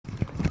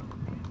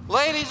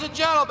Ladies and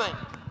gentlemen,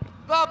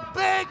 the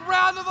big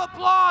round of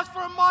applause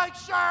for Mike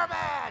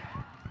Sherman.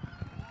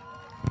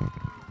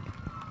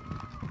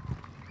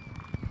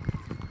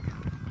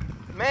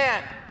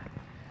 Man,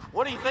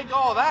 what do you think of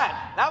all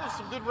that? That was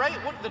some good race.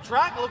 The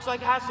track looks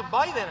like it has some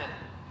bite in it.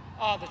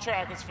 Oh, the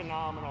track was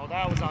phenomenal.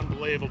 That was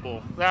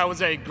unbelievable. That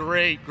was a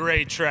great,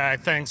 great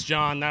track. Thanks,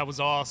 John. That was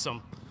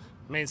awesome.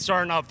 I mean,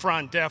 starting up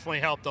front definitely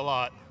helped a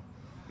lot.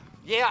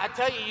 Yeah, I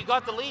tell you, you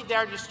got the lead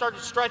there and you started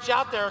to stretch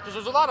out there because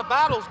there's a lot of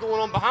battles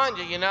going on behind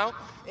you, you know?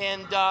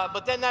 And,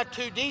 but then that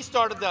 2D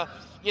started to,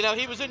 you know,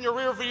 he was in your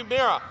rearview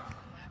mirror.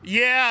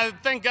 Yeah,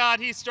 thank God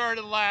he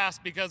started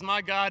last because,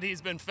 my God, he's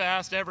been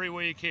fast every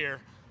week here.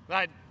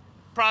 That's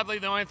probably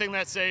the only thing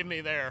that saved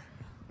me there.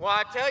 Well,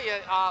 I tell you,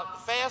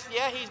 fast,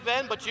 yeah, he's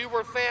been, but you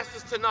were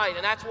fastest tonight,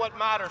 and that's what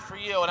matters for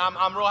you, and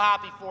I'm real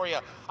happy for you.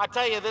 I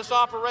tell you, this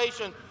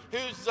operation,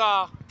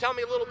 tell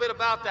me a little bit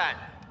about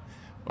that.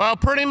 Well,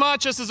 pretty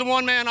much this is a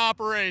one-man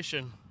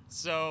operation.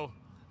 So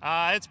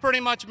it's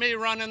pretty much me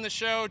running the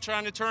show,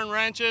 trying to turn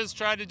wrenches,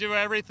 try to do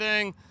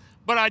everything.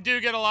 But I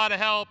do get a lot of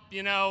help.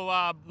 You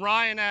know,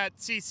 Ryan at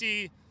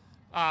CC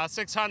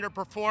 600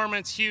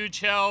 Performance,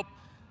 huge help.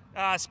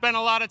 Spent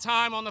a lot of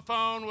time on the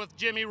phone with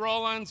Jimmy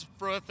Rollins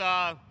with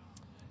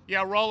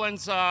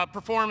Rollins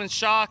Performance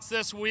Shocks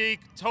this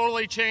week.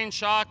 Totally changed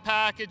shock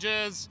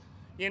packages.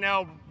 You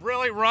know,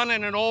 really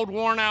running an old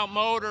worn-out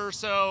motor,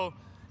 so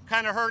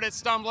kind of heard it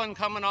stumbling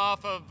coming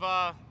off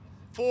of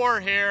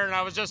 4 here, and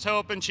I was just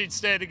hoping she'd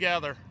stay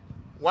together.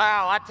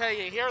 Wow, I tell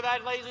you, hear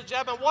that, ladies and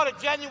gentlemen? What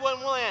a genuine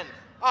win.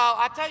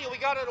 I tell you, we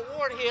got an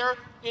award here,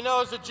 you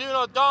know, it's the June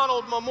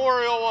O'Donnell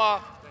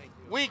Memorial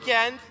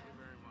Weekend.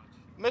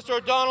 Mr.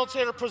 O'Donnell's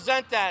here to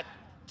present that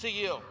to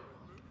you.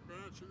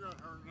 You got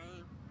her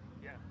name?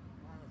 Yeah.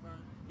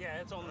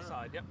 Yeah, it's on the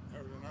side, yep.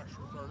 There's an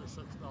extra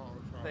 $36.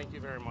 Thank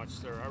you very much,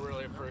 sir. I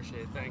really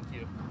appreciate it. Thank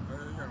you.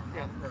 There you go.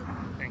 Yeah.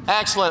 Thank you.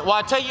 Excellent. Well,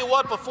 I tell you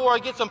what, before I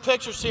get some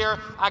pictures here,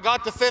 I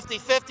got the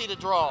 50-50 to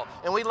draw,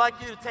 and we'd like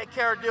you to take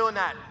care of doing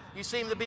that. You seem to be